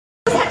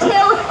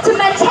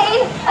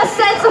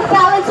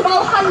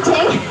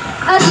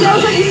she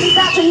also uses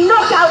that to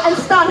knock out and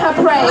stun her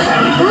prey.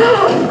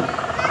 Ooh.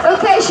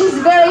 Okay, she's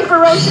very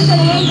ferocious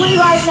and angry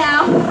right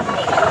now.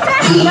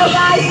 You know,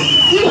 guys,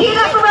 you hear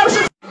that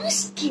ferocious? Are you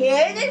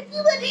scared,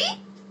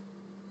 everybody?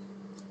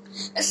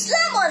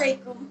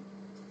 Assalamualaikum.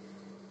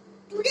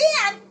 Today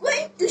I'm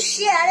going to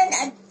share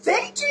an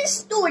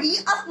adventurous story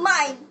of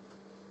mine.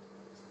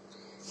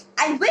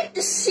 I went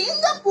to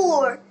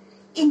Singapore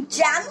in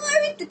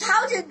January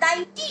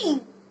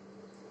 2019.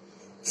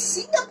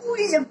 Singapore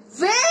is a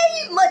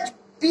very much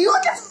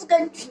beautiful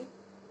country.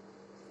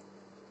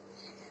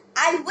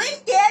 I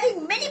went there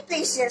in many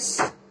places,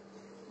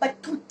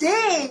 but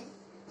today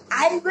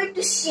I'm going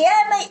to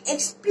share my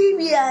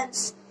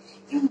experience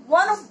in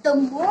one of the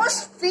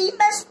most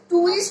famous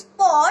tourist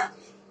spots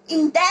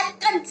in that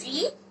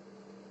country,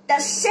 the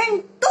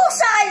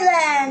Sentosa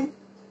Island.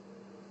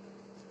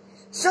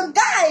 So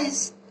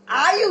guys,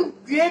 are you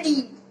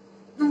ready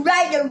to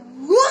ride a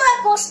roller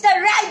coaster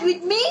ride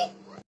with me?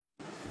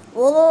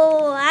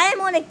 Oh,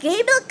 I'm on a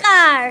cable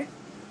car,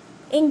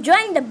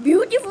 enjoying the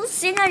beautiful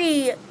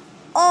scenery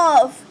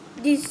of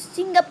this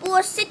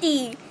Singapore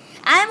city.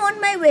 I'm on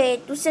my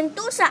way to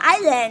Sentosa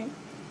Island.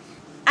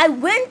 I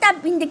went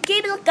up in the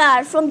cable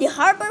car from the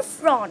harbor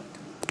front.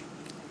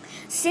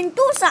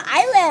 Sentosa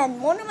Island,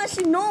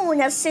 monotonously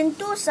known as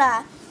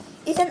Sentosa,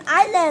 is an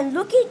island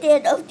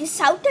located off the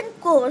southern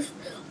coast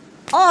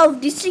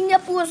of the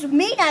Singapore's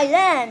main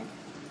island.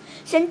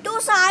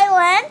 Sentosa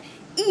Island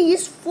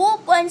is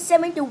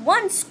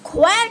 4.71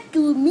 square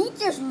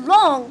kilometers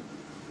long.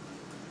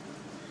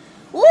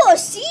 Oh,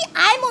 see,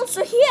 I'm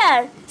also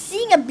here,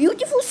 seeing a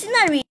beautiful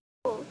scenery.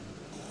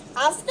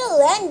 After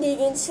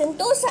landing in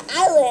Sentosa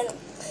Island,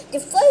 the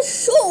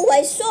first show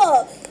I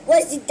saw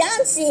was the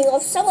dancing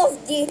of some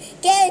of the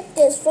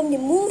characters from the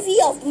movie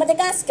of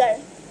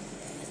Madagascar.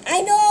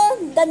 I know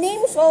the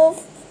names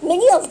of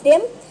many of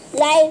them,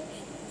 like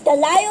the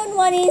lion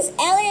one is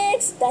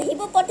Alex, the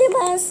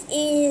hippopotamus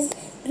is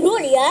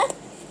Gloria,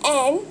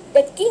 and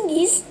the king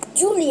is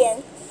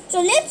Julian.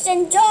 So let's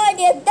enjoy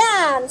their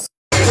dance.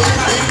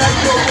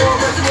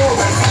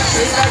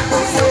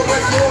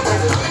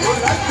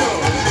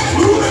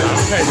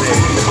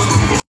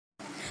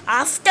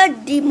 After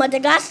the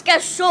Madagascar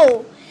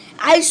show,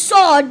 I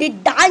saw the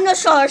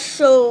dinosaur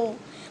show,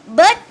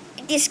 but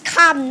it is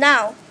calm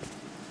now.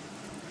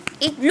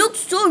 It looks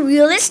so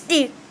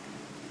realistic.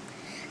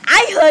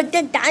 I heard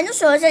that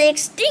dinosaurs are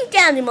extinct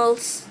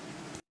animals.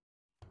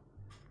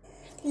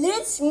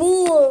 Let's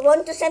move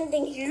on to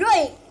something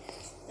heroic,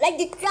 like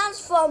the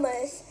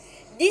Transformers.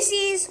 This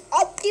is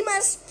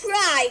Optimus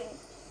Prime.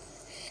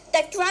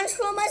 The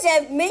Transformers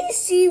have many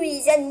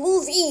series and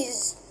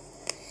movies.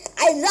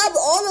 I love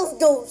all of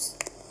those.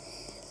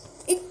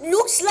 It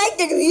looks like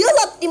the real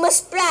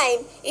Optimus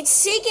Prime.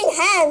 It's shaking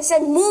hands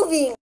and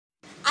moving.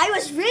 I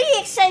was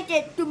really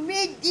excited to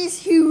meet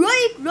this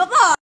heroic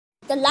robot.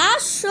 The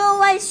last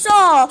show I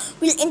saw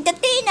will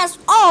entertain us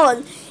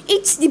all.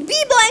 It's the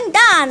B-boying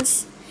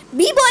dance.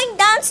 B-boying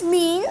dance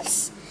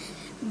means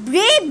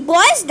brave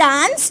boys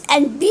dance,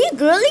 and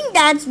B-girling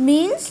dance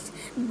means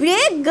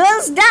brave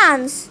girls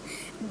dance.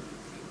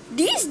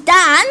 These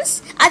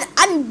dances are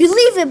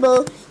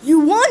unbelievable. You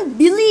won't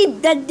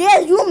believe that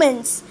they're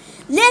humans.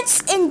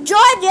 Let's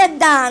enjoy their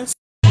dance.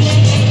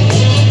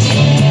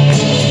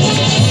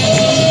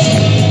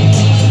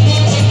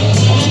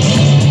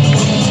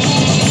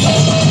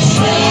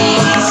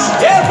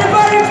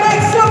 Everybody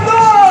make some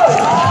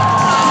noise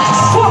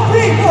for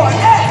B-Boy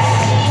X.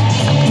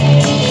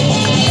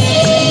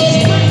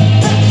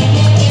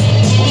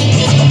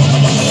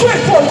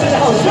 Sweet boys in the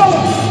house, yo.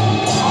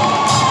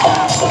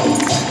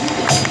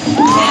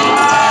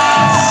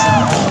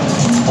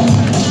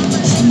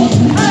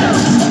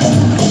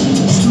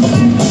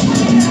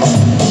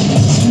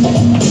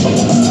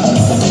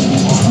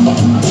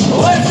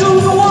 Let's do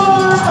the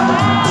work.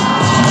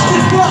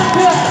 It's like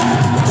that.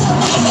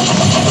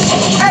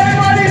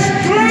 Everybody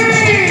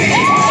scream!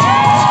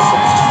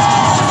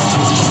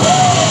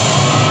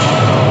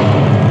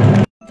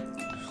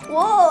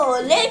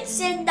 Whoa, let's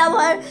end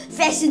our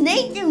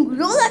fascinating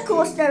roller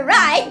coaster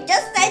ride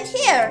just right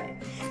here.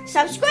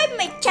 Subscribe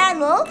my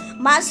channel,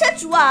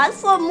 Masajwal,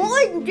 for more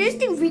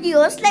interesting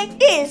videos like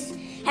this.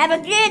 Have a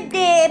great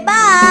day.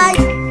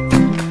 Bye.